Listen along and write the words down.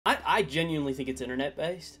I genuinely think it's internet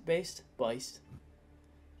based. Based? Based?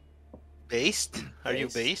 Are you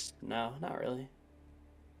based? No, not really.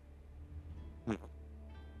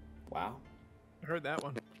 Wow. I heard that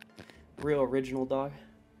one. Real original, dog.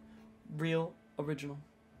 Real original.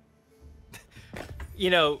 You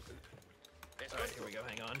know. Alright, here we go.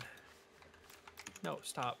 Hang on. No,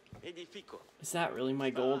 stop. Is that really my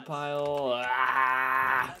gold pile?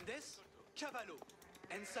 Ah!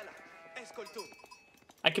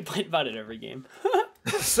 I complain about it every game.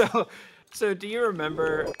 So do you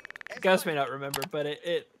remember? Gus may not remember, but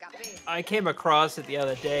I came across it the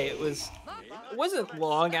other day. It wasn't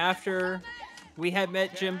long after we had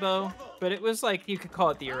met Jimbo, but it was like you could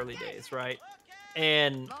call it the early days, right?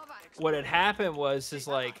 And what had happened is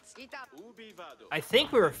like I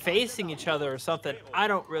think we were facing each other or something. I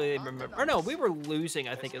don't really remember. Or no, we were losing,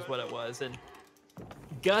 I think is what it was. And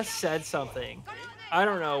Gus said something. I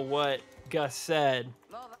don't know what Gus said,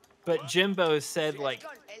 but Jimbo said like,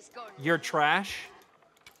 "You're trash."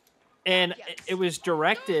 And it was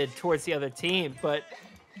directed towards the other team, but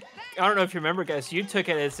I don't know if you remember, Gus, you took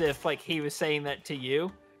it as if like he was saying that to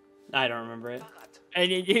you. I don't remember it. And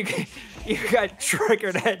you got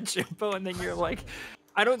triggered at Jimbo, and then you're like,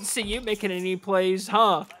 "I don't see you making any plays,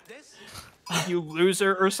 huh? You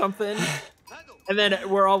loser," or something. And then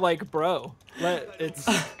we're all like, "Bro, it's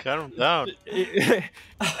calm down."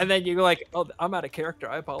 And then you're like, "Oh, I'm out of character.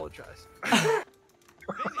 I apologize."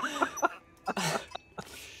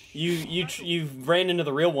 You ran into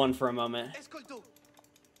the real one for a moment.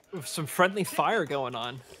 With some friendly fire going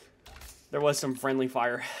on. There was some friendly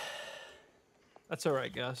fire. That's all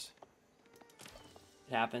right, Gus.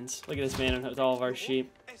 It happens. Look at this man with all of our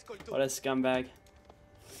sheep. What a scumbag.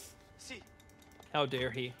 How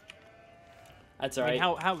dare he? That's all right.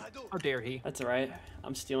 I mean, how dare he? That's all right.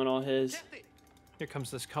 I'm stealing all his. Here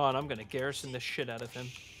comes this con. I'm gonna garrison the shit out of him.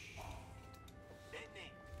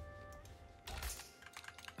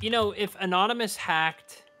 You know, if Anonymous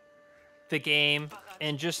hacked the game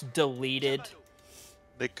and just deleted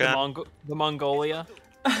the Mongolia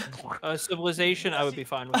civilization, I would be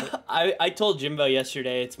fine with it. I told Jimbo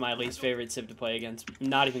yesterday it's my least favorite civ to play against.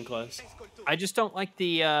 Not even close. I just don't like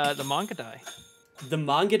the Mongadai. The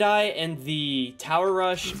Mongadai and the Tower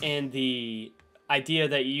Rush and the idea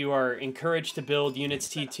that you are encouraged to build units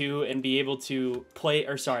T2 and be able to play,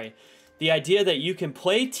 or sorry, the idea that you can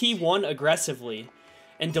play T1 aggressively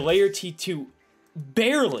and delay your T2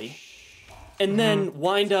 barely, and then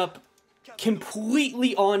wind up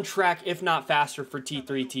completely on track, if not faster, for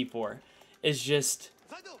T3, T4, is just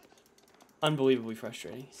unbelievably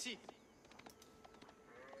frustrating.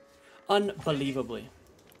 Unbelievably.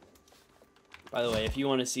 By the way, if you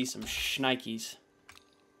want to see some shnikes.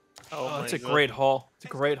 Oh, it's a great haul. It's a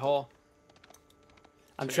great haul.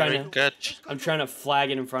 I'm trying to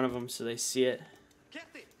flag it in front of them so they see it. And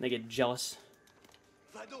they get jealous.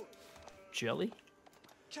 Jelly?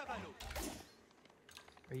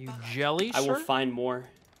 Are you jelly, I will find more.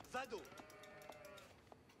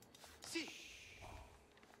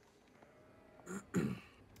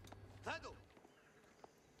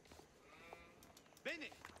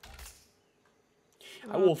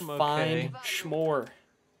 I will find Schmore.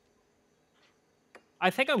 I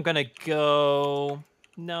think I'm gonna go...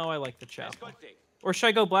 No, I like the chapel. Or should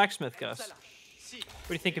I go blacksmith, Gus? What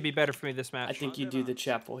do you think would be better for me this match? I think you do the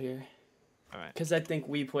chapel here. Alright. Because I think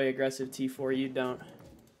we play aggressive T4, you don't.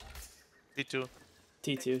 T2.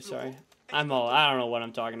 T2, sorry. I don't know what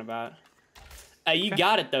I'm talking about. You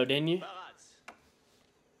got it though, didn't you?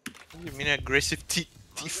 You mean aggressive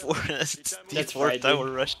T4? That's T4 right, Tower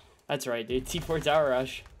dude. Rush. That's right, dude. T4 Tower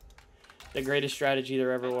Rush. The greatest strategy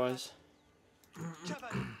there ever was.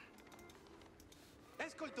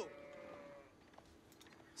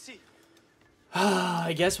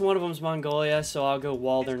 I guess one of them's Mongolia, so I'll go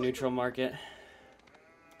wall their neutral market.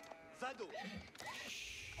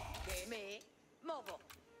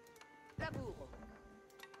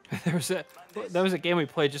 That was a game we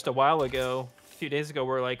played just a while ago, a few days ago,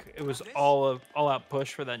 where like it was all out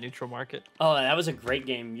push for that neutral market. Oh, that was a great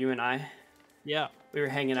game, you and I. Yeah. We were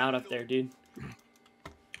hanging out up there, dude.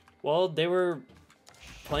 Well, they were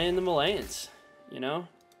playing the Malayans, you know?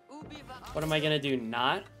 What am I gonna do,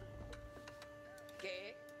 not?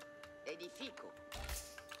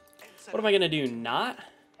 What am I gonna do, not?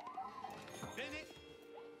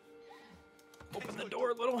 Open the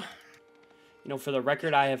door a little. You know, for the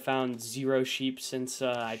record, I have found 0 sheep since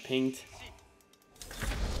I pinged.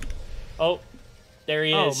 Oh, there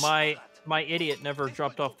he is. Oh, my idiot never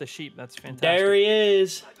dropped off the sheep. That's fantastic. There he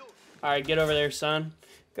is. All right, get over there, son.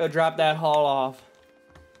 Go drop that haul off.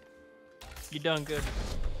 You done good.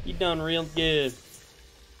 You done real good.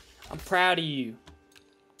 I'm proud of you.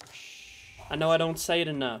 I know I don't say it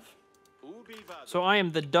enough. So I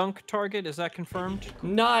am the dunk target. Is that confirmed?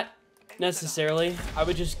 Not necessarily. I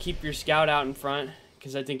would just keep your scout out in front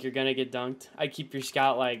because I think you're gonna get dunked. I'd keep your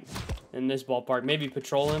scout like in this ballpark. Maybe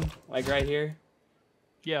patrol him like right here.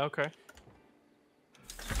 Yeah. Okay.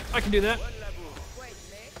 I can do that.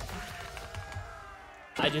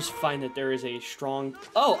 I just find that there is a strong...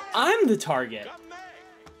 Oh, I'm the target.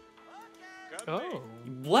 Oh.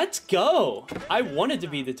 Let's go. I wanted to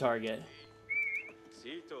be the target.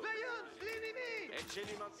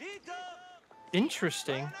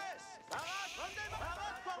 Interesting.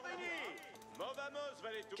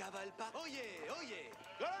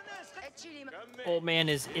 Old man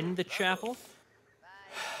is in the chapel.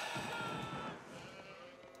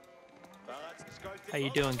 How you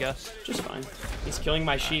doing, Gus? Just fine. He's killing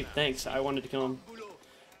my sheep. Thanks. I wanted to kill him.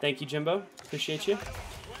 Thank you, Jimbo. Appreciate you.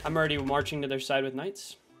 I'm already marching to their side with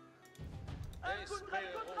knights.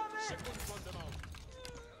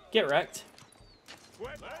 Get wrecked.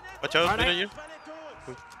 Watch out, behind you.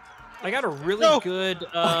 I got a really good.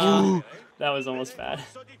 That was almost bad.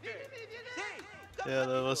 Yeah,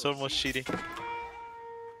 that was almost cheating.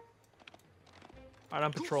 Alright,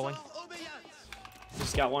 I'm patrolling.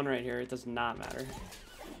 Just got one right here. It does not matter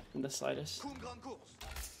in the slightest.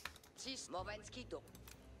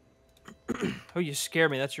 Oh, you scare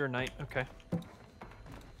me. That's your knight. Okay.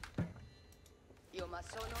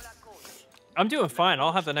 I'm doing fine.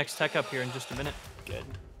 I'll have the next tech up here in just a minute. Good.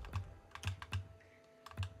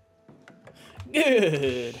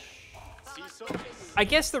 Good. I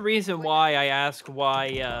guess the reason why I ask why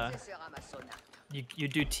you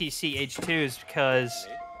do TC H2 is because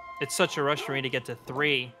it's such a rush for me to get to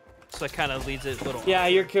 3, so it kind of leads it a little. Yeah,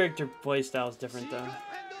 your character playstyle is different though.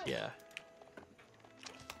 Yeah.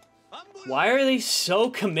 Why are they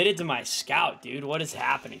so committed to my scout, dude? What is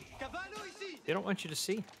happening? They don't want you to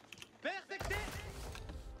see.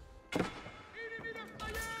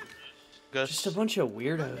 Gus. Just a bunch of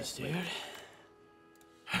weirdos, dude.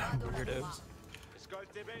 Weirdos.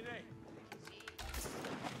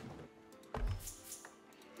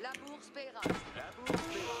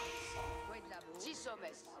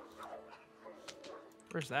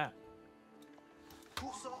 Where's that?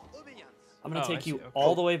 I'm gonna Oh, I take you see. Okay.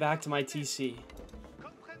 all the way back to my TC.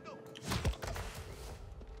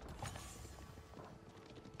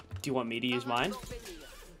 Do you want me to use mine?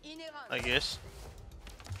 I guess.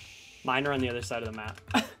 Mine are on the other side of the map.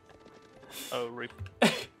 Oh, rip.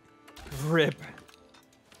 Rip.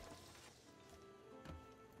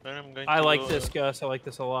 Then I'm going I to like go, this, Gus. I like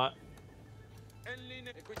this a lot.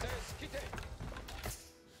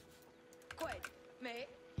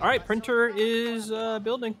 All right, printer is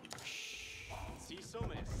building.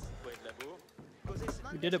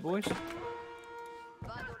 We did it, boys.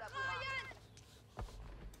 I'm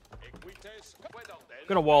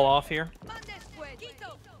gonna wall off here.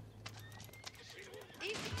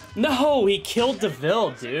 No, he killed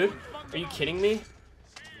DeVille, dude. Are you kidding me?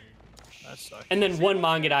 That sucks. And then one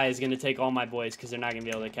Mangadai is gonna take all my boys because they're not gonna be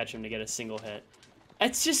able to catch him to get a single hit.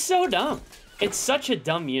 It's just so dumb. It's such a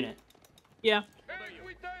dumb unit. Yeah.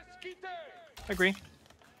 Agree.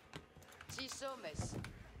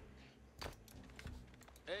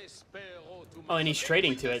 Oh, and he's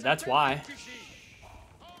trading to it. That's why.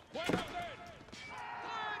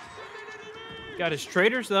 Got his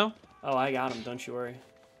traders though. Oh, I got him. Don't you worry.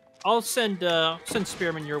 I'll send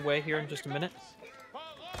Spearman your way here in just a minute.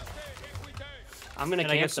 I'm gonna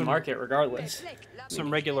And I camp guess the some- market regardless. Some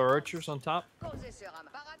regular archers on top.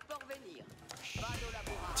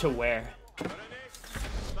 To where?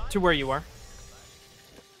 To where you are.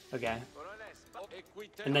 Okay.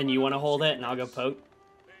 And then you want to hold it, and I'll go poke.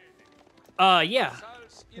 Yeah.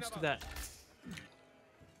 Let's do that.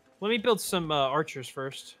 Let me build some archers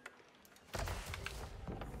first.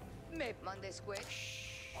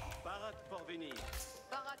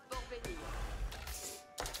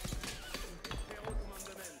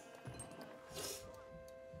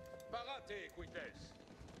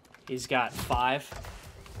 He's got 5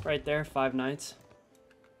 right there, 5 knights.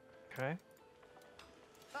 Okay.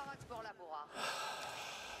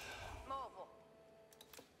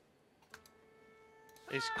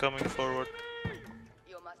 He's coming forward.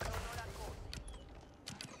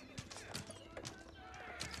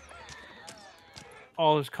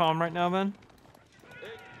 All is calm right now, then?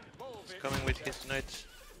 He's coming with his knights.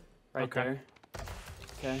 Right Okay. there.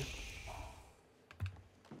 Okay.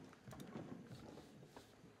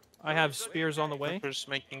 I have spears on the way. Who's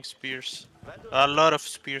making spears? A lot of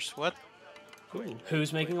spears. What?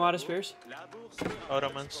 Who's making a lot of spears?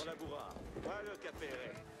 Ottomans.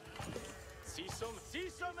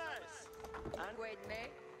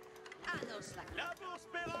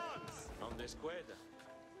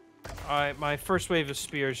 Alright, my first wave of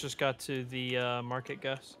spears just got to the market,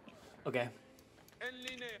 Gus. Okay.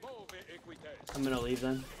 I'm gonna leave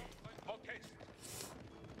then.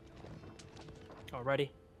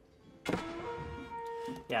 Already?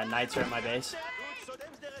 Yeah, knights are at my base.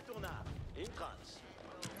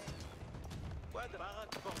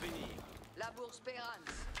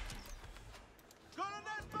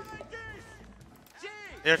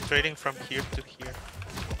 They're trading from here to here.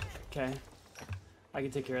 Okay. I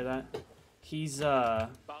can take care of that. He's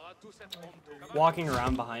walking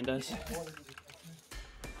around behind us.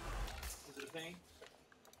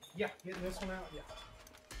 Yeah, getting this one out. Yeah.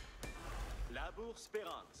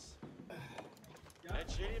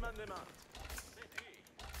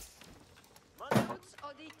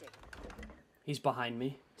 He's behind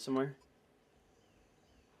me somewhere.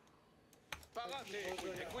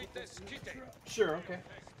 Sure, okay.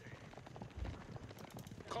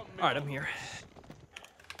 Alright, I'm here.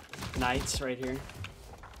 Knights right here.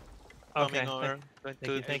 Okay. Coming over.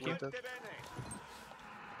 Thank you.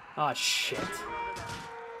 Oh shit.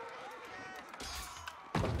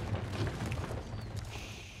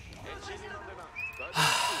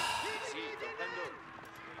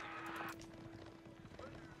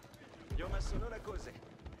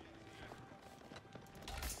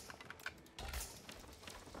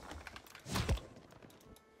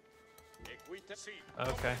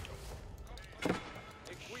 Okay.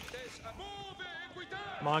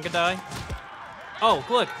 Manga die. Oh,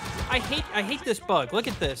 look. I hate this bug. Look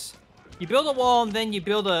at this. You build a wall and then you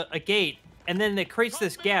build a gate and then it creates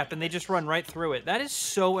this gap and they just run right through it. That is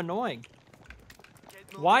so annoying.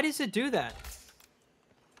 Why does it do that?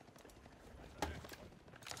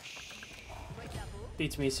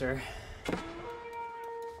 Beats me, sir.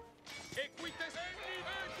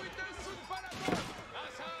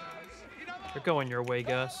 They're going your way,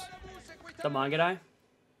 Gus. The manga die?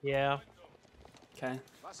 Yeah. Okay.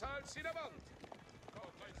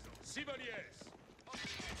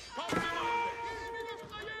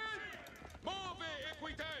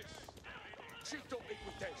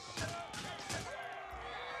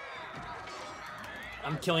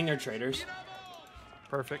 I'm killing their traders.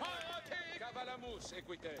 Perfect.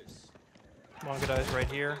 Manga die's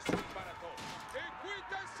right here.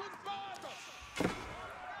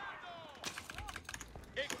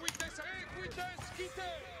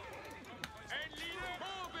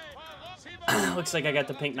 Looks like I got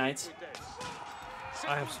the pink knights.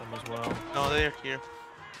 I have some as well. No, they're here.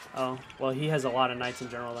 Oh, well, he has a lot of knights in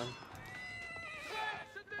general then.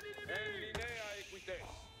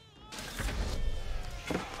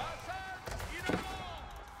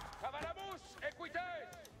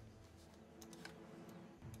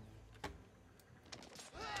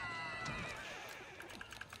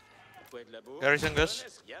 Garrison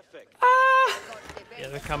Gus. Yeah,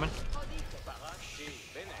 they're coming.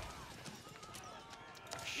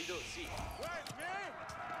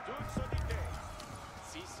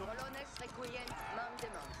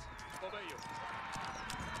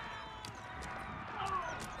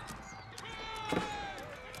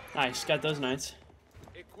 Nice, got those knights.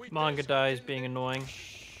 Manga die is being annoying.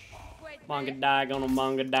 Manga die, gonna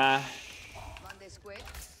manga die.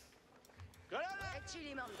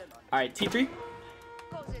 Alright, T3.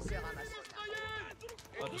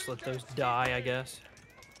 I'll just let those die, I guess.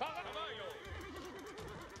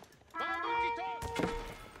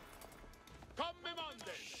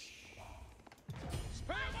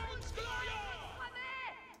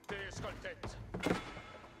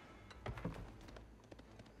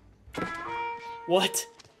 What?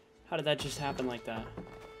 How did that just happen like that?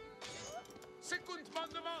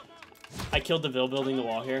 I killed the Ville building the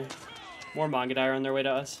wall here. More manga die are on their way to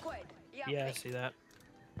us. Yeah, I see that.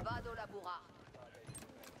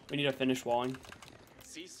 We need to finish walling.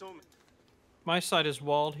 My side is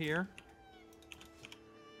walled here.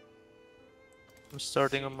 I'm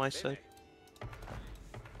starting on my side.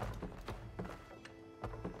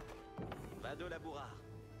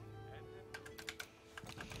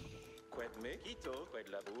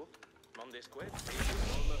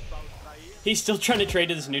 He's still trying to trade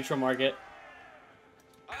to this neutral market.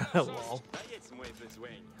 Lol.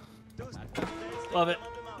 Love it.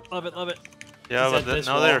 Love it, love it. Yeah, He's but at this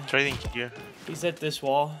now they're wall. trading here. He's at this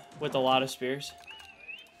wall with a lot of spears.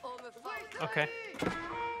 Okay.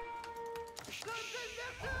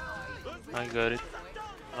 I got it.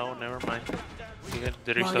 Oh, never mind.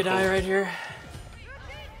 There is Manga die right here.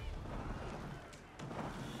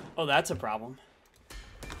 Oh, that's a problem.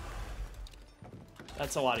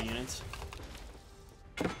 That's a lot of units.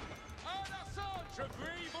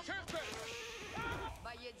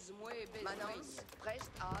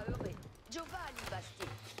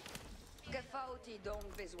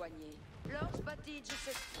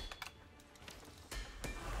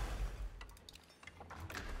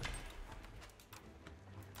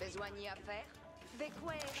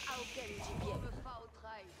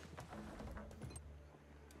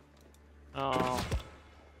 Oh.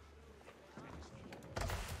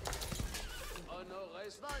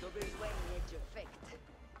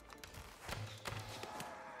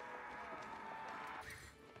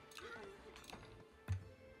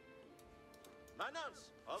 Manance,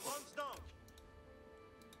 avance donc.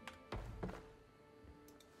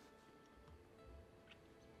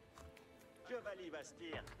 Chevalier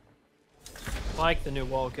Bastille. Like the new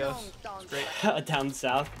wall, Gus. It's great. Down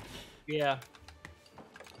south. Yeah.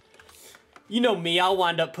 You know me, I'll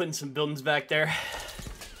wind up putting some buildings back there.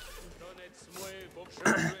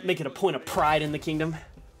 Make it a point of pride in the kingdom.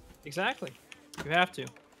 Exactly. You have to.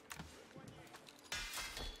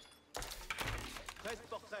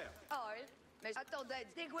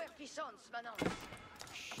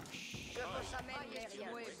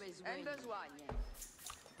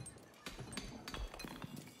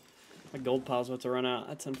 My gold pile's about to run out.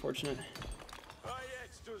 That's unfortunate.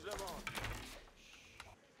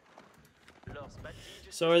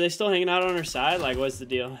 So are they still hanging out on our side? Like, what's the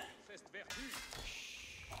deal?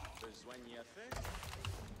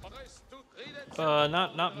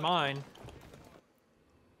 Not mine.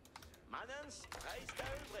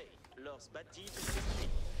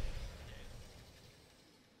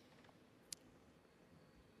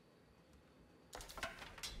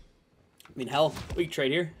 I mean, hell, we could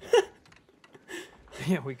trade here.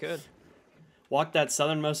 Yeah, we could. Walk that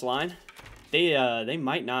southernmost line. They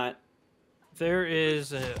might not. There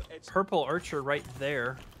is a purple archer right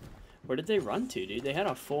there. Where did they run to, dude? They had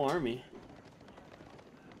a full army.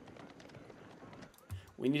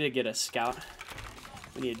 We need to get a scout.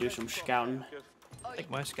 We need to do some scouting. I think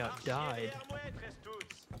my scout died.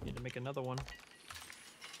 Need to make another one.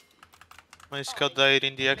 My scout died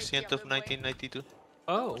in the accident of 1992.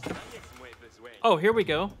 Oh. Oh, here we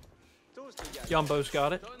go. Yumbo's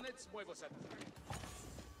got it.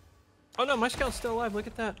 Oh no, my scout's still alive. Look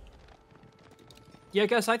at that. Yeah,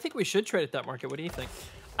 guys, I think we should trade at that market. What do you think?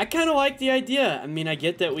 I kind of like the idea. I mean, I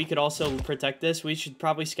get that we could also protect this. We should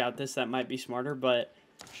probably scout this. That might be smarter, but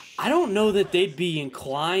I don't know that they'd be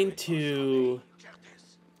inclined to,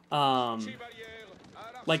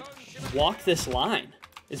 like, walk this line,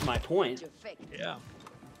 is my point. Yeah.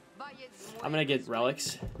 I'm going to get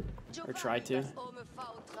relics, or try to.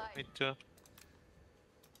 Me too.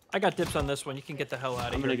 I got dips on this one. You can get the hell out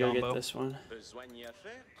of I'm here, going to go Yumbo. get this one.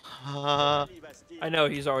 I know,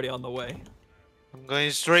 he's already on the way. I'm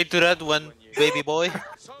going straight to that one, baby boy.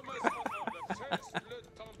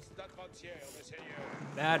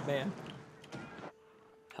 Bad man.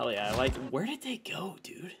 Hell yeah, like, where did they go,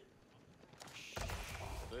 dude?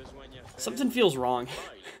 Something feels wrong.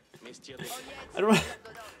 I don't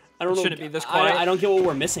know. Shouldn't be this quiet. I don't get what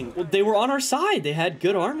we're missing. Well, they were on our side. They had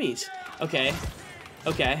good armies. Okay.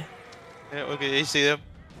 Okay. Yeah, okay, I see them.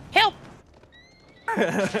 Help!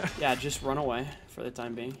 Yeah, just run away for the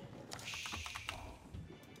time being.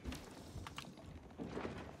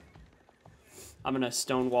 I'm gonna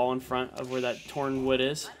stone wall in front of where that torn wood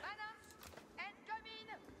is.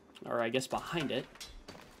 Or I guess behind it.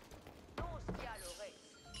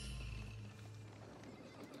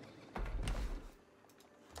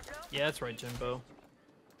 Yeah, that's right, Jimbo.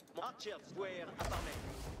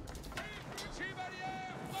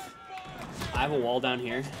 I have a wall down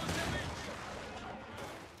here.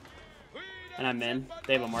 And I'm in.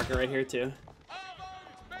 They have a market right here too.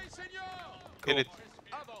 Kill it.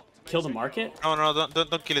 Kill the market? No, no,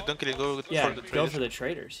 don't kill it. Don't kill it. Go Yeah, for the go traders. for the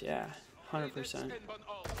traders. Yeah, 100%.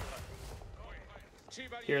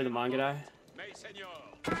 Here are the Mangadai.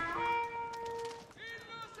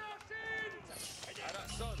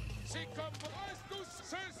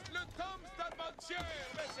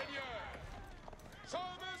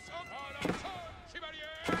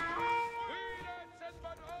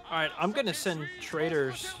 Alright, I'm gonna send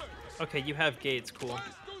traders. Okay, you have gates, cool.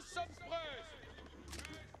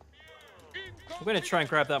 I'm gonna try and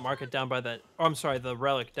grab that market down by that. Oh, I'm sorry, the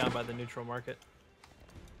relic down by the neutral market.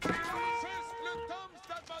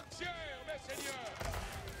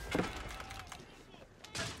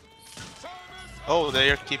 Oh, they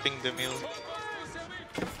are keeping the mill.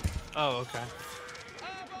 Oh, okay.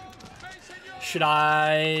 Should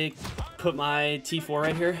I put my T4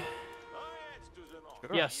 right here?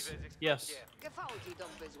 Yes, yes.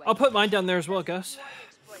 I'll put mine down there as well, Gus.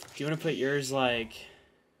 Do you want to put yours like...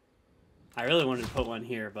 I really wanted to put one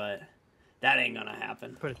here, but that ain't gonna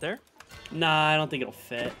happen. Put it there. Nah, I don't think it'll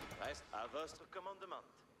fit. Reste à votre commandement.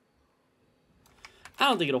 I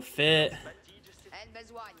don't think it'll fit. En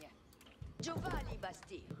besogne. Giovanni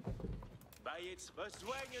Basti. Bayitz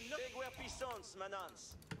besoigne no puissance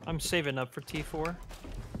manans. I'm saving up for T4.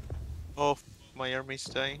 Oh, my army's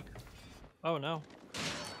dying. Oh no.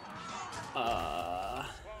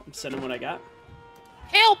 I'm sending what I got.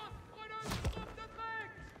 Help!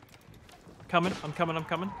 Coming, I'm coming, I'm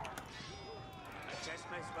coming.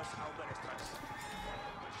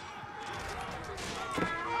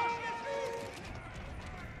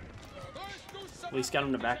 At least got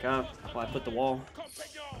him to back up while I put the wall.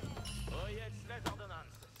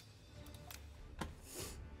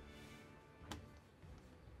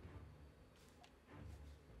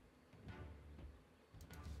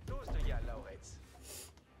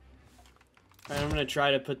 Alright, I'm gonna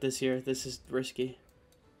try to put this here. This is risky,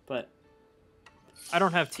 but I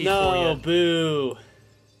don't have T4 no, yet. boo.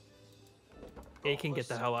 Yeah, you can get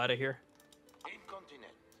the hell out of here.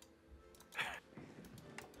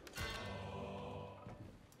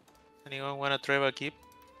 Anyone wanna try a keep?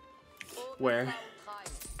 Where?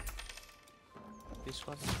 This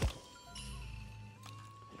one?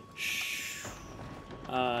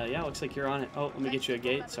 Yeah, looks like you're on it. Oh, let me get you a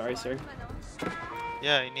gate. Sorry, sir.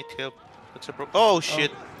 Yeah, I need help. What's the problem? Oh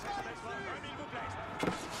shit!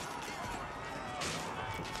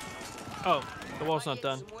 Oh, the wall's not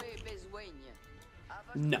done.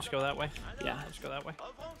 No. Let's go that way. Yeah. Let's go that way.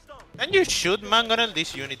 And you shoot, Mangonel.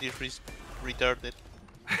 This unit is retarded.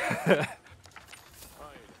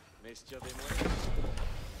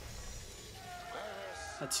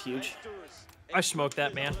 That's huge. I smoked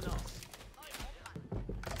that, man.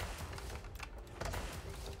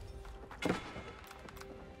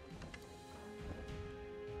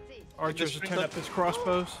 Archers are turning up his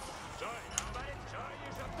crossbows.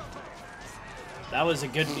 That was a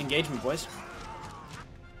good engagement, boys.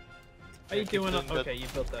 How you doing? Okay, you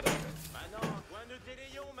built that up.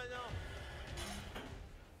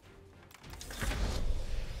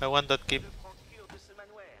 I want that keep.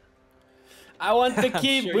 I want the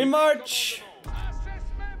keep. Sure We you- march.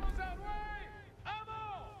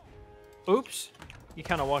 Oops. You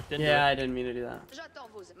kind of walked into Yeah, it. I didn't mean to do that. J'attends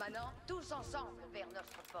vos maintenant, tous ensemble vers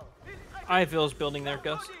notre port. Iville's building there,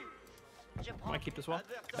 Gus. Je prends. Might keep this wall.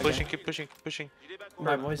 Pushing, keep pushing, keep pushing.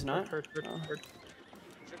 My boys not. Hurt. Oh.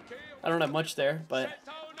 I don't have much there, but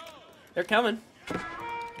they're coming.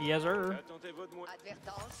 Yes, sir.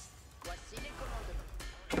 Advertance. Voici les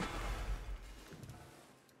commandements.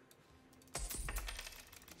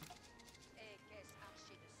 Et qu'est-ce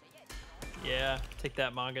archi de Sayed? Yeah, take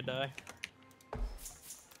that manga die.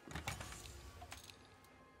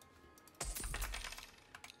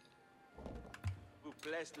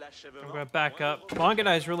 I'm gonna back up. Manga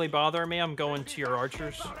die is really bothering me. I'm going to your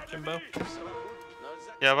archers, Jimbo.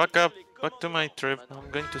 Yeah, back up. Back to my trip. I'm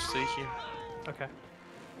going to stay here. Okay.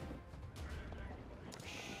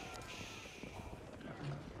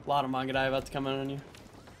 A lot of manga die about to come in on you.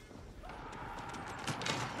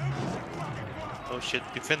 Oh shit,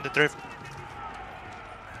 defend the trip.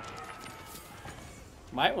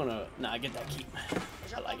 Might wanna. Nah, get that keep. I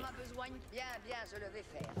J'attends like it. ma besogne. Bien, bien, je le vais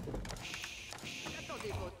faire.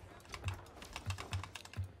 Attendez votre.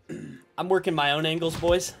 I'm working my own angles,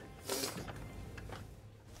 boys.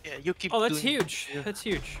 Yeah, you keep Oh, that's doing- huge. That's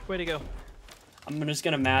huge. Way to go. I'm just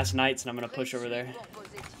gonna mass knights and I'm gonna push over there. Pour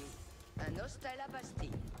poser pied. Un hostel à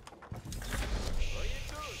Bastille.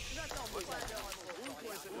 J'attends vos ordres.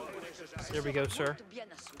 There we go, sir. Bien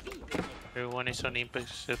assouvi. Everyone is on imp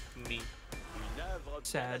except me.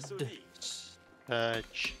 Sad.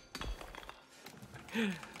 Patch.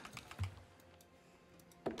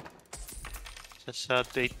 It's a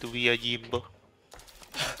sad day to be a Jimbo.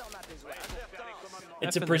 J'attends ma besogne.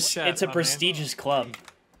 It's F in the chat, it's a my man. prestigious club,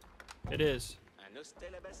 It is.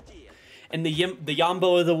 and the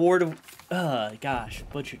Yambo of the Award of gosh,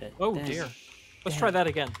 butchered it. Oh Dang. dear. Let's try that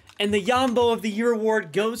again. And the Yambo of the Year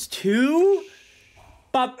award goes to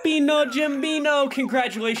Papino Jimbino.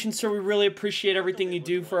 Congratulations, sir. We really appreciate everything you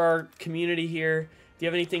do for our community here. Do you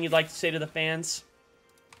have anything you'd like to say to the fans?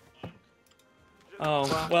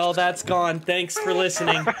 Oh, well, that's gone. Thanks for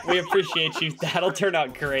listening. We appreciate you. That'll turn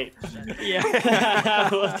out great. Yeah.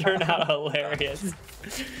 That'll turn out hilarious.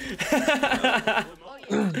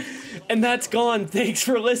 And that's gone. Thanks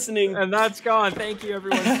for listening. And that's gone. Thank you,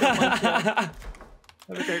 everyone, so much. Have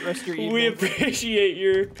a great rest of your evening. We appreciate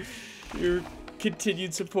your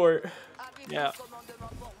continued support. Yeah.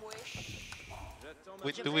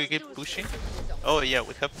 Wait, do we keep pushing? Oh yeah,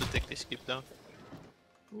 we have to take this keep down.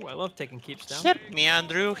 Ooh, I love taking keeps down. Help me,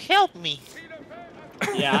 Andrew. Help me.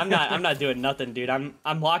 Yeah, I'm not doing nothing, dude.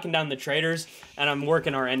 I'm locking down the traders and I'm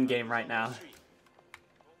working our end game right now.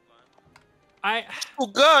 Oh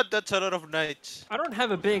God, that's a lot of knights. I don't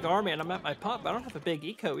have a big army, and I'm at my pop. But I don't have a big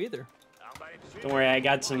eco either. Don't worry, I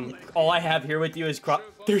got some. All I have here with you is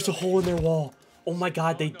there's a hole in their wall. Oh my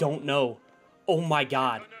God, they don't know. Oh my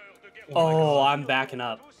God. Oh, I'm backing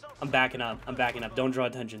up. I'm backing up. I'm backing up. Don't draw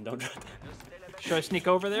attention. Don't draw attention. Should I sneak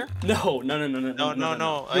over there? No.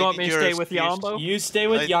 No. You want me to stay with Yambo? You stay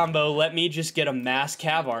with Yambo. Let me just get a mass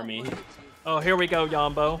cav army. Oh, here we go,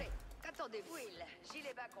 Yambo. Qu'attendez-vous, il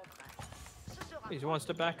gilet bas contraint. Ce sera He wants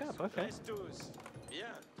to back up. Okay. Reste tous. Bien,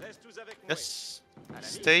 reste tous avec moi. Yes.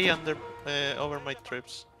 Stay under over my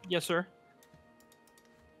troops. Yes, sir.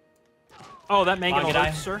 Oh, that mangonel Manga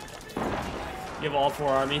hurts, sir. You have all 4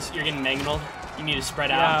 armies. You're getting mangled. You need to spread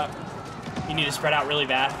out. Yeah, You need to spread out really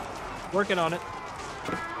bad. working on it.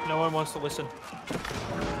 No one wants to listen.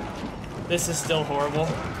 This is still horrible.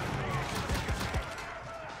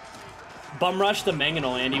 Bum rush the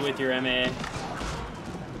mangonel, Andy, with your MAA.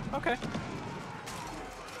 Okay.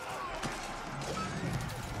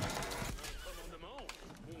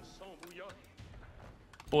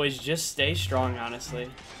 Boys, just stay strong, honestly.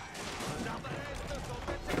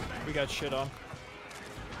 We got shit on.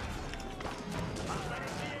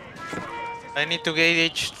 I need to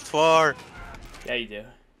get H4. Yeah, you do.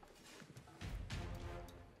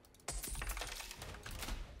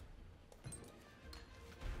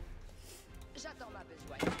 J'attends ma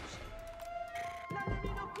besogne.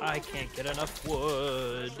 I can't get enough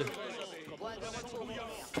wood.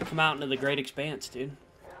 Come out into the great expanse, dude.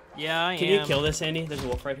 Yeah, I Can am. you kill this, Andy? There's a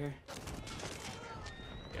wolf right here.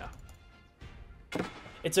 Yeah.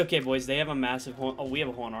 It's okay, boys. They have a massive hole. Oh, we have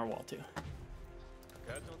a hole in our wall, too.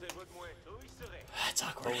 Qu'attendez-vous de moi? Où y serait? It's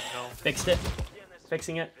awkward. Oh no. Fixed it.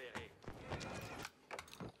 Fixing it.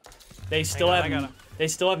 They still I have. got it. They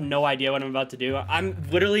still have no idea what I'm about to do. I'm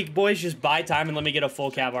literally, boys, just buy time and let me get a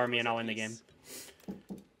full cav army and I'll win the game.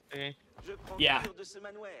 Okay. Je prends Yeah. cure de ce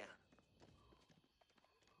manoir.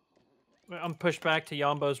 I'm pushed back to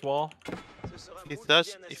Yambo's wall. Ce sera If moult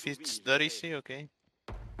that's bien if assouvi. it's that easy, okay.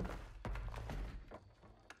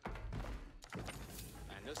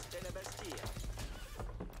 Un hostel à bâtir.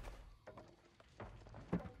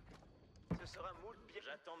 Ce sera moult bien.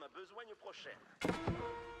 J'attends ma besogne prochaine.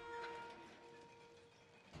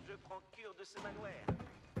 Je prends cure de ce manoir.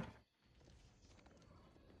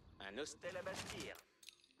 Un hostel à bâtir.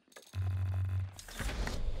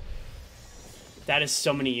 That is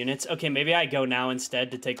so many units. Okay, maybe I go now instead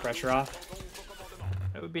to take pressure off.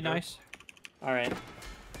 That would be nice. All right.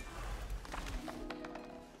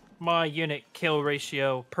 My unit kill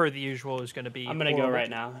ratio, per the usual, is going to be. I'm gonna go horrible. right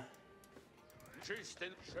now.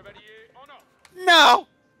 No!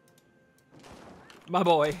 My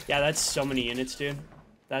boy. Yeah, that's so many units, dude.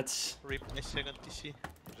 That's Rip my second TC.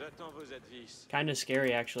 J'attends vos advices. kind of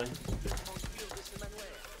scary, actually. Je prends cure de ce manoir.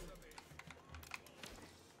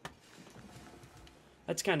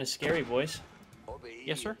 That's kind of scary, boys.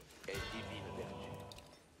 Yes, sir.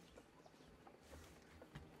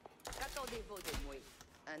 Qu'attendez-vous de moi?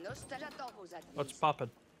 Un hostel. J'attends vos advices. What's poppin'?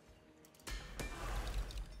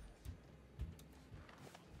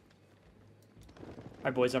 All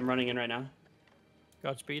right, boys, I'm running in right now.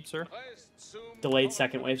 Godspeed, sir. Delayed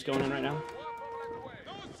second wave's going in right now.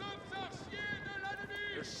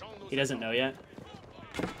 He doesn't know yet.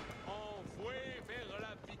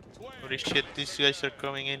 Holy shit, these guys are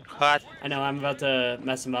coming in hot. I know, I'm about to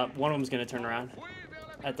mess him up. One of them's gonna turn around,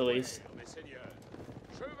 at the least.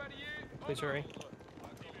 Please hurry.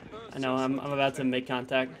 I know, I'm about to make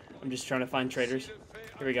contact. I'm just trying to find traders.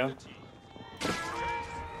 Here we go.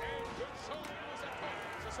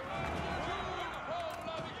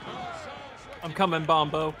 I'm coming,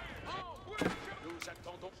 Bombo.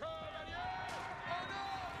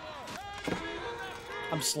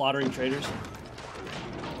 I'm slaughtering traders.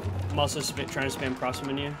 I'm also trying to spam cross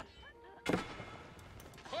menu.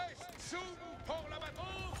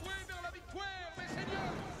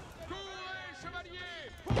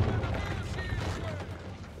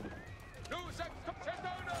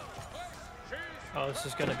 Oh, this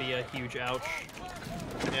is going to be a huge ouch.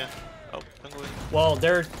 Yeah. Oh, I'm going. Well,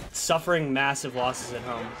 they're suffering massive losses at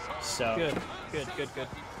home, so. Good, good, good, good.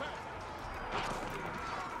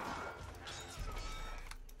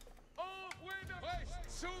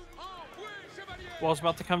 Wall's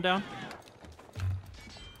about to come down.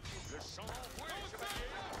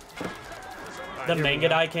 The here we manga go.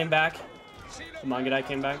 guy came back. The manga guy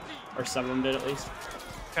came back, or some of them did at least.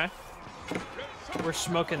 Okay. We're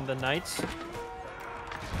smoking the knights.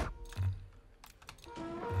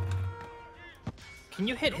 Can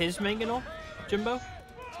you hit his mangonel, Jimbo?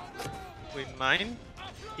 With mine?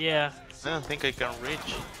 Yeah. I don't think I can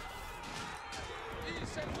reach.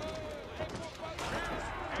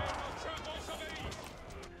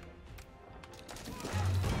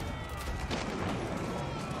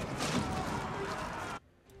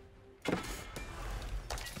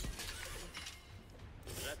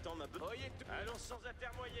 J'attends ma... Oyez tout. Allons sans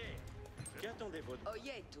atermoyer. Qu'attendez votre...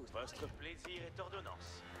 Oyez tous. Votre plaisir est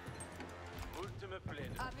ordonnance. Moult me plaît.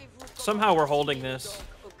 Avez-vous Somehow we're holding this,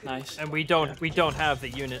 Nice. and we don't have the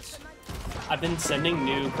units. I've been sending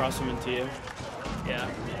new crosswomen to you. Yeah.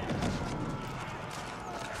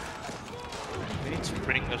 We need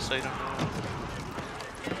springers, I don't know.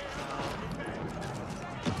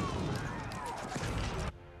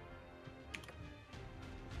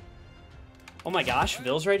 Oh my gosh,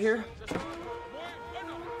 Ville's right here.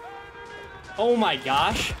 Oh my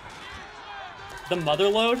gosh. The mother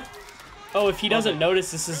load? Oh, if he doesn't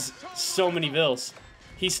notice, this is so many Villes.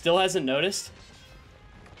 He still hasn't noticed?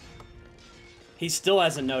 He still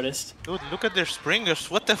hasn't noticed. Dude, look at their springers.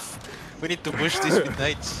 What the f... We need to push this with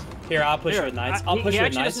knights. Here, I'll push with knights. I'll push he with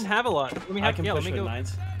actually knights. doesn't have a lot. Let me have, I can yeah, push let me with go.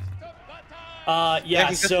 knights. Yeah, Yeah,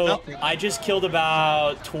 he got so nothing. I just killed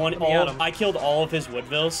about 20. me at him. I killed all of his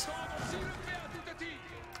Woodvilles.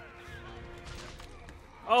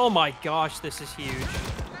 Oh my gosh, this is huge.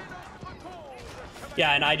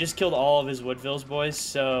 Yeah, and I just killed all of his Woodvilles, boys,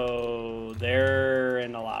 so they're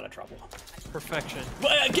in a lot of trouble. Perfection.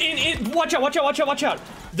 But again, watch out, watch out, watch out, watch out!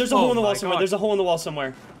 There's a hole in the my wall somewhere. God. There's a hole in the wall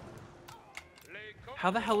somewhere. How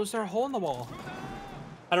the hell is there a hole in the wall?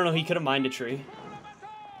 I don't know. He could have mined a tree.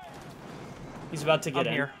 He's about to get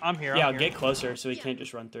in. Here. I'm here. Yeah, I'm here. get closer so he can't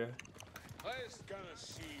just run through.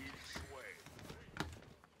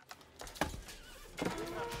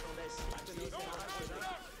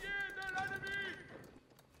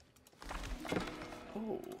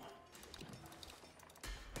 Oh.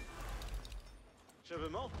 Je veux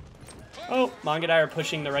monter. Oh, Manga and I are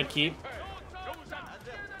pushing the red keep.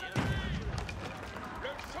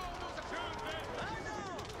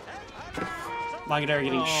 Manga and I are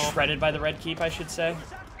getting shredded by the red keep, I should say.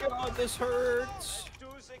 God, this hurts.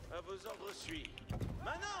 Tous à vos ordres suis.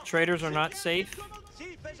 Maintenant. Traders are not safe.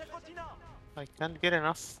 Si, fais-je continent. I can't get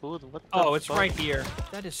enough food. What the Oh, it's fuck? right here.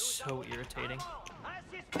 That is so irritating.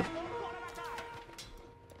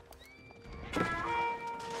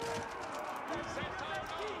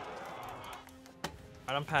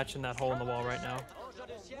 Alright, I'm patching that hole in the wall right now.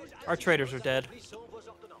 Our traders are dead.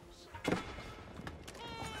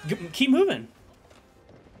 Keep moving.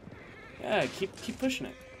 Yeah, keep pushing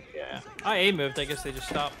it. Yeah. IA moved, I guess they just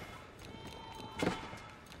stopped.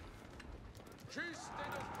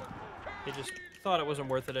 They just thought it wasn't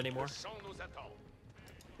worth it anymore.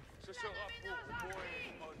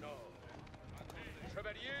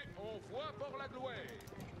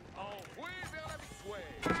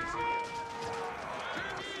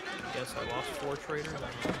 Guess I lost 4 traders. I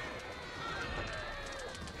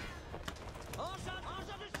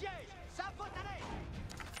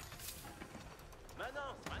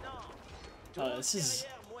don't know. This is...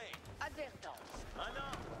 advertence?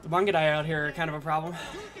 The Manga and I out here are kind of a problem.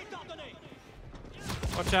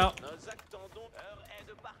 Watch out. Nous attendons. L'heure est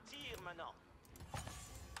de partir maintenant.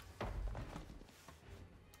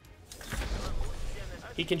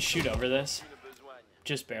 He can shoot over this.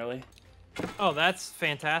 Just barely. Oh, that's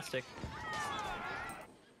fantastic.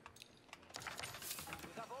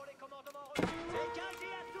 Nous avons les commandements. C'est quasi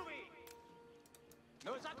assourdi.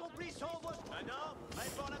 Nous accomplissons vos... Maintenant, prêt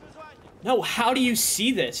pour la besogne. No, how do you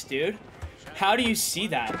see this, dude? How do you see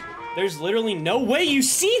that? There's literally no way you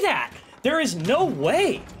see that! There is no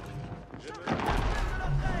way!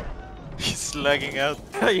 He's lagging out.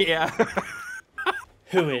 Yeah.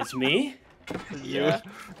 Who is me? Yeah.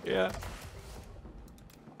 Yeah.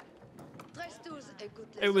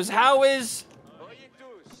 Écoute It was how is.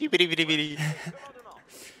 Bidi-bidi-bidi.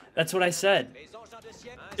 That's what I said.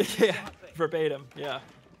 Yeah. Verbatim. Yeah.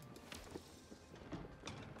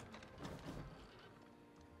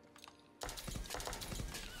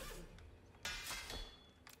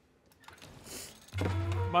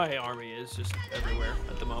 My army is just everywhere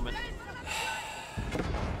at the moment.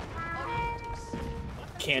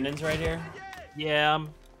 Cannons right here. Yeah.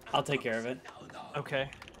 I'll take care of it. Okay.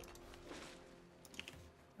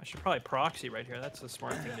 I should probably proxy right here. That's the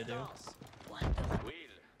smart thing to do. Will,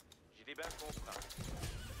 j'ai bien compris.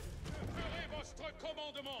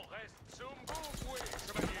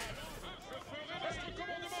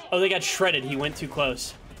 Oh, they got shredded. He went too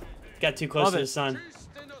close. Got too close Love to it. the sun.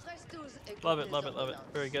 Love it, love it, love it.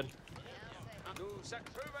 Very good.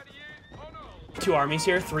 2 armies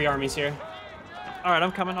here, 3 armies here. All right,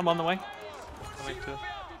 I'm coming. I'm on the way. Coming too.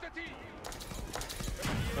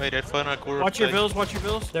 Wait, I found a cool. Watch your bills. Watch your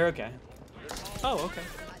bills. They're okay. Oh, okay.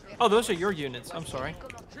 Oh, those are your units. I'm sorry.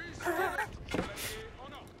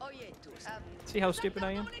 Oyez tous. See how stupid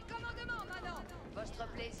I am? Les commandements, madame. Votre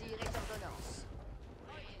plaisir est ordonnance.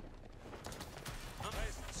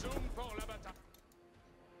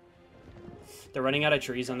 They're running out of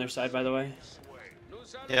trees on their side, by the way.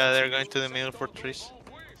 Yeah, they're going to the middle for trees.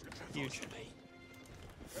 Huge.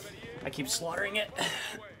 I keep slaughtering it.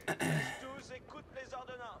 Tous écoutent les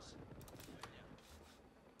ordonnances.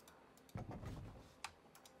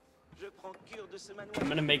 Je prends cure de ce manoir. I'm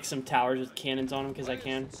gonna make some towers with cannons on them because I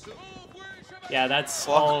can. Yeah, that's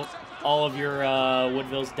all of your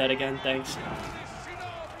Woodville's dead again, thanks.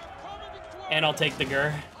 And I'll take the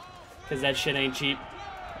Gur, because that shit ain't cheap.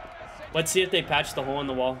 Let's see if they patch the hole in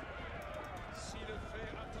the wall.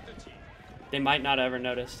 They might not ever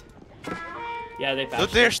notice. Yeah, they patched Dude,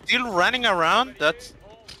 they're it. still running around? That's...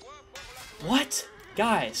 What?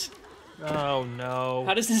 Guys, Oh no.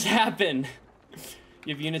 how does this happen?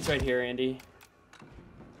 You have units right here, Andy.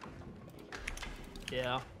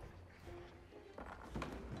 Yeah.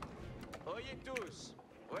 Oyez tous.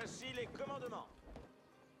 Voici les commandements.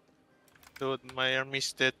 Dude, my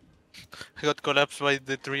army's dead. I got collapsed by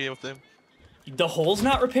the three of them. The hole's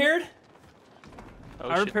not repaired? Oh,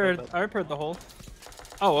 I shit, my repaired. bad. I repaired the hole.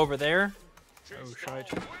 Oh, over there. Oh shit.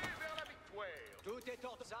 Tout est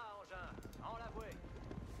en ça, engin. En la voie.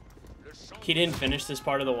 He didn't finish this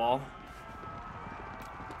part of the wall.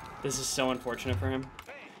 This is so unfortunate for him.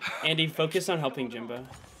 Andy, focus on helping Jimbo.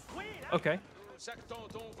 Okay.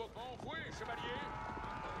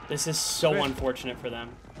 This is so Great. unfortunate for them.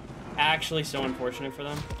 Actually, so unfortunate for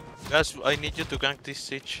them. Guys, I need you to gank this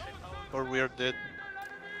siege, or we are dead.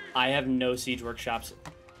 I have no siege workshops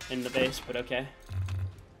in the base, but okay.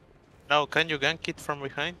 Now, can you gank it from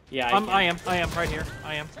behind? Yeah, I am right here.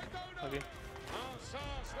 I am. Okay.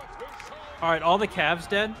 All right, all the calves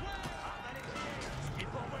dead.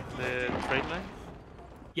 The trade line?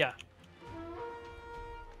 Yeah.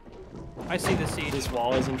 I see the siege. This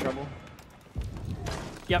wall is in trouble.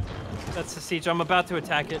 Yep, that's the siege. I'm about to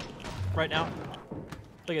attack it right now.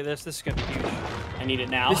 Look at this. This is gonna be huge. I need it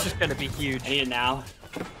now. This is gonna be huge. I need it now.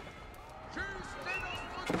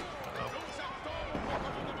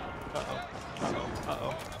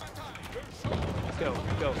 Uh-oh. Go,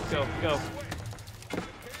 go, go, go.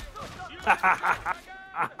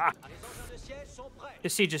 Les sièges sont prêts. The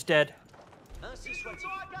siege is dead. Ainsi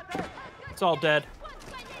soit-il. It's all dead.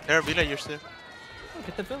 There are villagers there. Look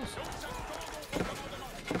at the bills.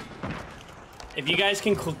 If you guys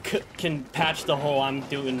can patch the hole, I'm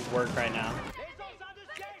doing work right now.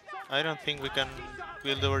 I don't think we can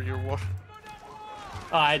build over your wall.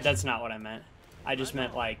 Oh, that's not what I meant. I just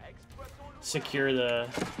meant like secure the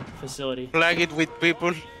facility. Flag it with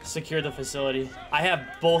people. Secure the facility. I have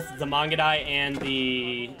both the Mangadai and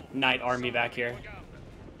the Knight army back here.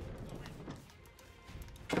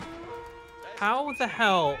 How the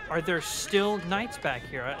hell are there still knights back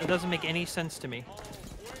here? It doesn't make any sense to me.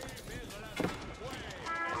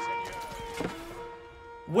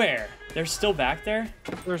 Where? They're still back there?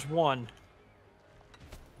 There's one.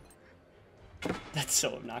 That's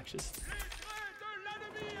so obnoxious.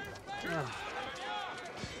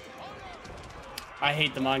 I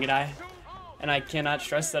hate the Mangadai, and I cannot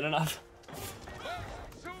stress that enough.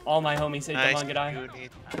 All my homies hate Nice the Mangadai.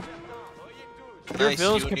 unit. Your Nice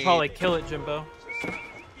villas can unit. probably kill it, Jimbo.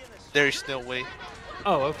 There is no way,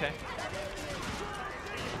 Oh, okay.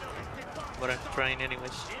 but I'm trying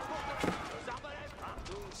anyways.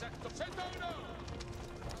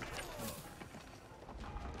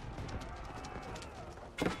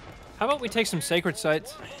 How about we take some sacred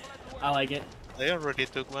sites? I like it. They already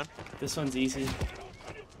took one. This one's easy.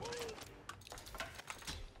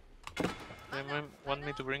 They might want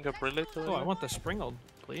me to bring a prelate to Oh, I want the springald,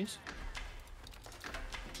 please.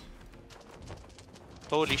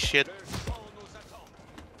 Holy shit.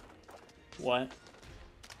 What?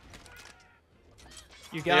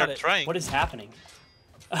 You They got are it. trying. What is happening?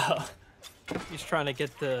 Oh, He's trying to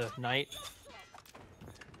get the knight.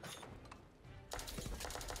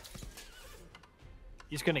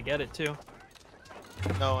 He's gonna get it too.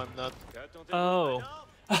 No, I'm not. Oh.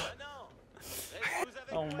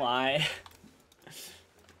 oh my.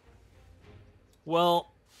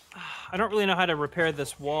 Well, I don't really know how to repair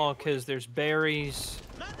this wall because there's berries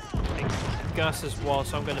and Gus's wall,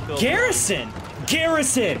 so I'm gonna build. Garrison!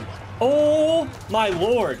 Garrison! Oh my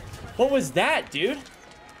lord. What was that, dude?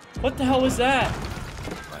 What the hell was that?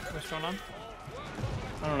 What's going on?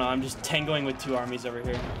 I don't know, I'm just tangoing with two armies over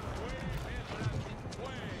here.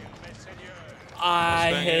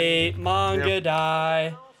 I hate manga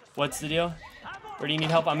die. What's the deal? Where do you need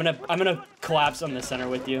help? I'm gonna collapse on the center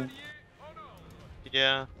with you.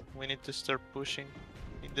 Yeah, we need to start pushing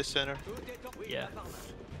in the center. Yeah.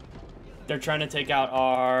 They're trying to take out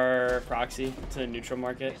our proxy to the neutral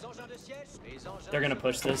market. They're gonna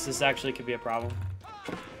push this. This actually could be a problem.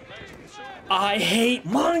 I hate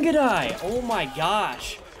manga die. Oh my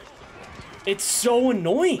gosh. It's so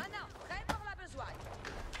annoying.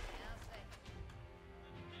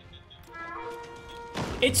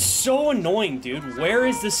 It's so annoying, dude. Where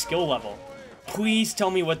is the skill level? Please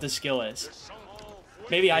tell me what the skill is.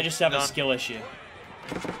 Maybe I just have a skill issue.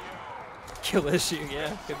 Kill issue,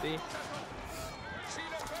 yeah, could be.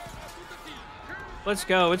 Let's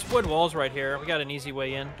go. It's wood walls right here. We got an easy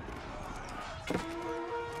way in.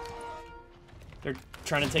 They're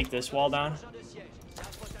trying to take this wall down.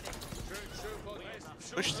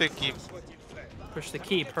 Push the keep. Push the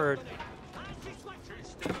keep, heard.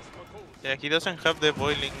 Yeah, he doesn't have the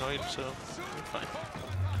boiling oil, so we're fine.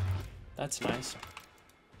 That's nice.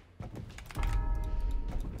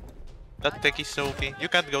 That tech is so OP. You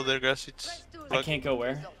can't go there, guys. It's I can't go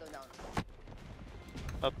where?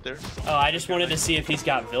 up there. Oh, I just wanted to see if he's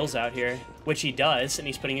got Vills out here, which he does, and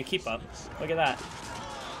he's putting a keep up. Look at that.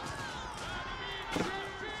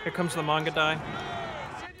 Here comes the manga die.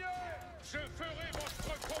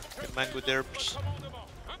 The man with herbs.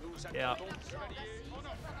 Yeah.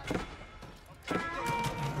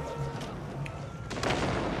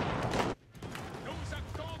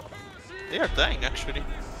 They are dying, actually.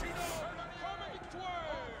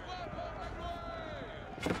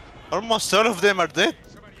 Almost all of them are dead.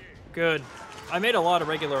 Good. I made a lot of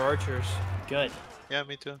regular archers. Good. Yeah,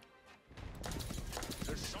 me too.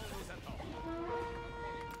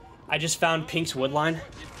 I just found Pink's wood line.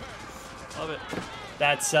 Love it.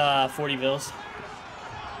 That's 40 Vills.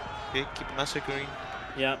 Okay, keep massacring.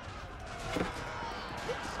 Yep.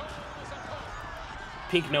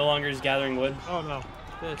 Pink no longer is gathering wood. Oh no.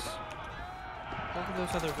 This. What were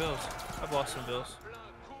those other bills? I've lost some bills.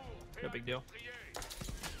 No big deal.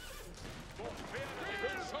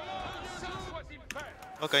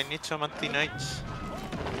 Okay, I need some anti-knights.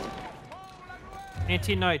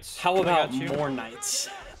 Anti-knights. How I about got you. more knights?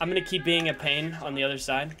 I'm gonna keep being a pain on the other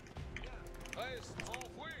side.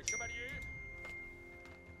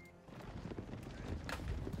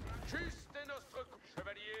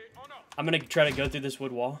 I'm gonna try to go through this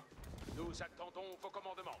wood wall.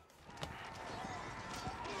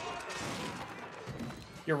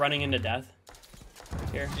 You're running into death.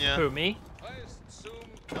 Here. Yeah. Who, me?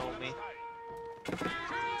 No, me.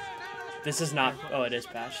 This is not. Oh, it is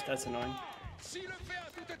patched. That's annoying.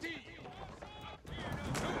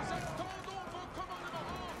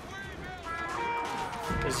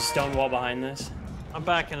 There's a stone wall behind this. I'm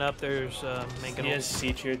backing up. There's He making has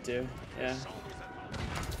siege here too. Yeah.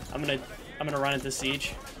 I'm gonna run into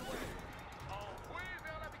siege.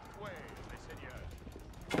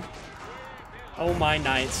 Oh my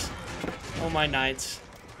knights. Oh my knights.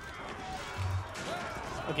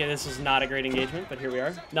 Okay, this is not a great engagement, but here we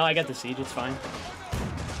are. No, I got the siege, it's fine.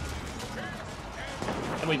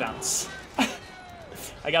 And we bounce.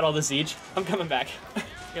 I got all the siege. I'm coming back.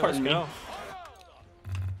 Yeah, let's Pardon me. go.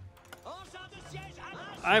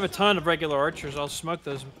 I have a ton of regular archers. I'll smoke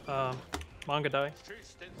those manga die.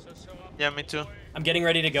 Yeah, me too. I'm getting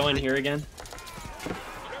ready to go in here again.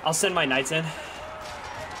 I'll send my knights in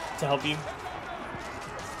to help you.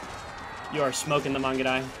 You are smoking the manga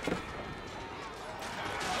die.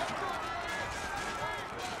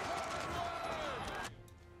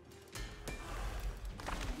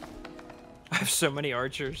 I have so many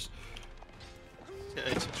archers. Yeah,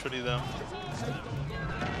 it's actually down.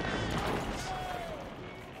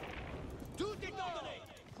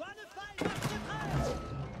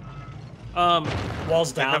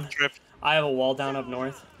 Wall's I down. have drift. I have a wall down up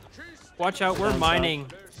north. Watch out, we're Down mining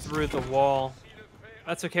through the wall.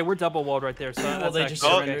 That's okay, we're double walled right there, so Well, that's they just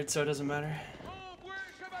actually surrendered, so it doesn't matter.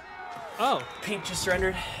 Oh, Pink just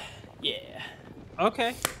surrendered. Yeah.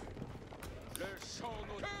 okay.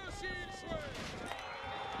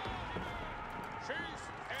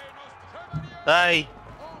 Die!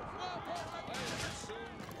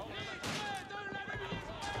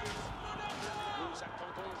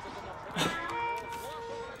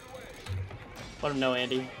 Let him know,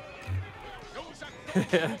 Andy.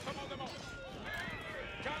 I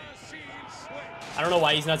don't know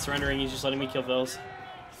why he's not surrendering. He's just letting me kill Vills.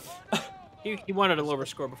 He wanted a lower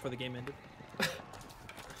score before the game ended.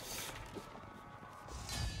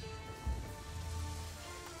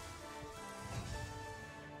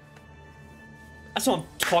 That's what I'm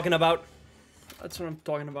talking about. That's what I'm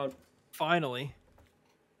talking about. Finally.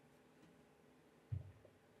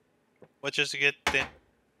 What just to get then?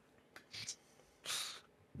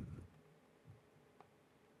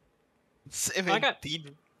 I got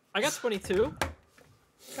 17. 22.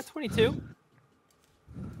 I got 22.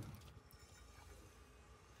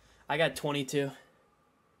 I got 22.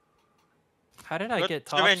 How did I Got get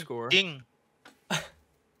top score? 17.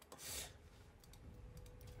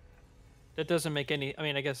 That doesn't make any. I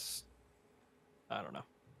mean, I guess. I don't know.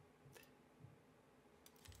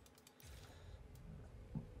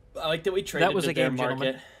 I like that we traded That was to a their game, market.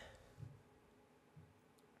 gentlemen.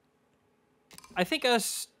 I think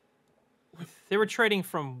us. They were trading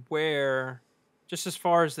from where, just as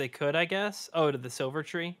far as they could, I guess. Oh, to the silver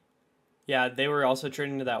tree. Yeah, they were also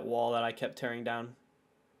trading to that wall that I kept tearing down.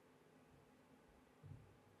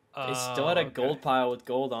 They still had a Okay. gold pile with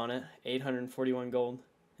gold on it. 841 gold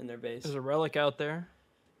in their base. There's a relic out there.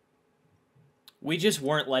 We just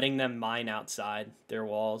weren't letting them mine outside their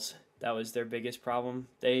walls. That was their biggest problem.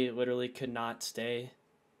 They literally could not stay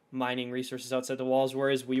mining resources outside the walls,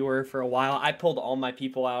 whereas we were for a while. I pulled all my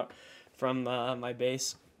people out from my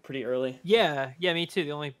base pretty early. Yeah, me too.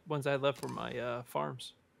 The only ones I had left were my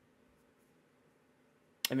farms.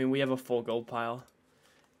 I mean, we have a full gold pile.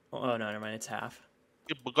 Oh, no, never mind. It's half.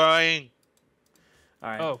 Keep going. All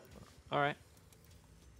right. Oh, all right.